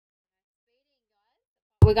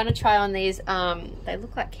we're going to try on these, they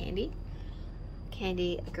look like candy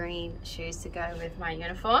green shoes to go with my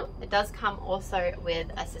uniform. It does come also with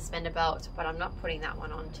a suspender belt, but I'm not putting that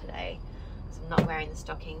one on today. So I'm not wearing the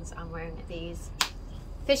stockings. I'm wearing these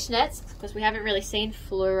fishnets because we haven't really seen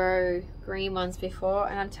fluoro green ones before,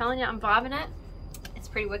 and I'm telling you, I'm vibing it. It's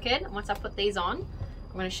pretty wicked. And once I put these on,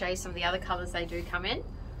 I'm going to show you some of the other colors they do come in,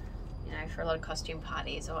 you know, for a lot of costume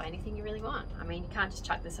parties or anything you really want. I mean, you can't just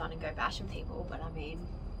chuck this on and go bashing people, but I mean,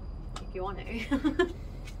 if you want to.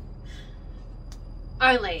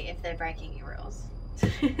 Only if they're breaking your rules.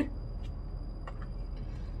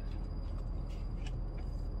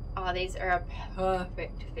 Oh, these are a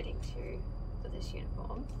perfect fitting shoe for this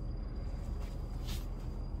uniform.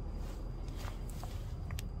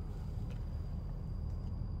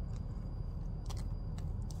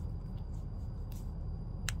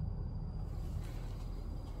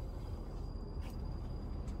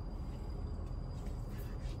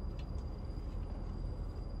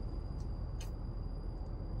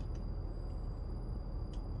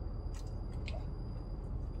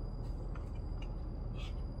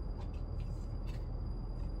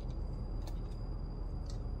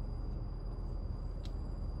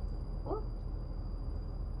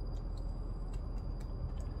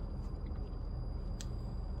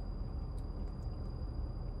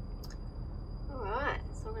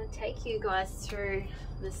 Take you guys through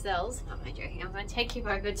the cells. Not my joking. I'm going to take you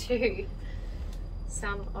over to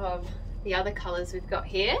some of the other colors we've got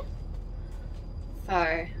here.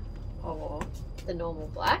 So, or the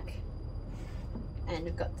normal black, and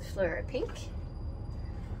we've got the fluoro pink,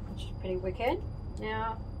 which is pretty wicked.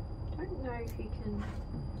 Now, I don't know if you can.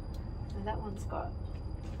 No, that one's got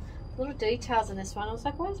little details in this one. I was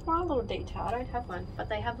like, where's my little detail? I don't have one, but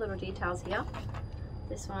they have little details here.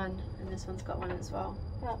 This one and this one's got one as well.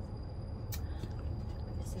 But I'm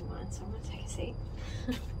missing one, so I'm going to take a seat.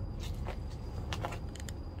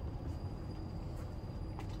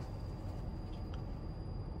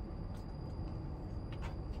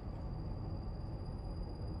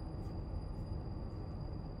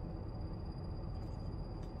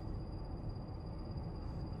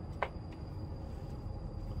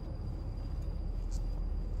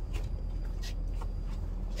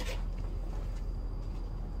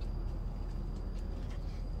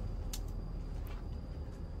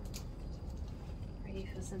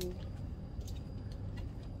 For some, oh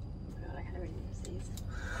god, I can't even use these.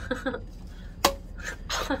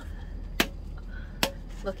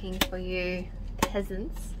 Looking for you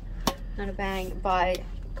peasants. Not a bang by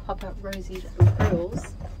Pop-Up Rosie's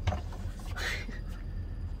Riddles.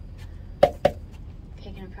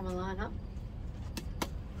 Picking them from a lineup.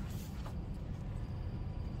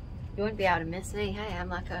 You wouldn't be able to miss me. Hey, I'm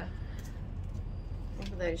like one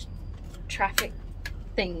of those traffic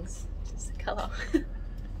things. Just the colour.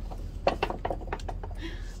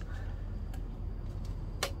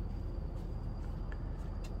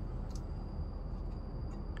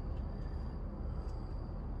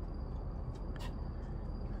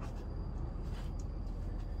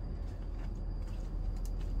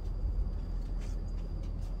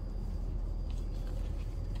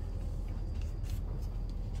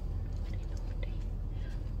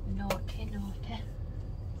 Naughty, naughty.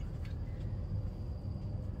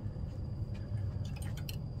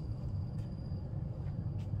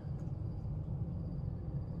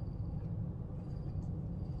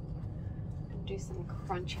 Do some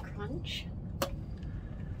crunch.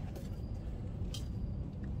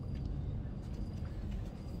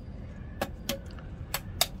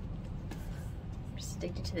 Just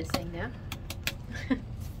addicted to this thing now.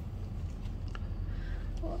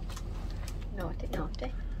 Oh, naughty,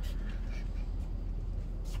 naughty.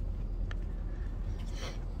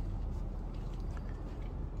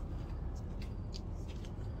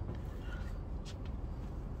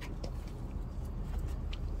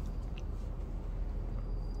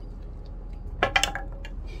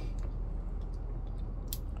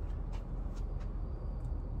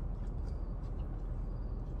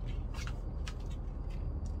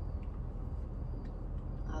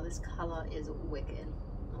 This color is wicked.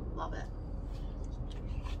 I love it.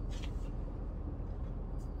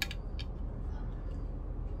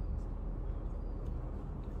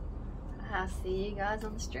 I'll see you guys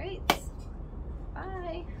on the streets.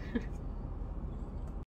 Bye.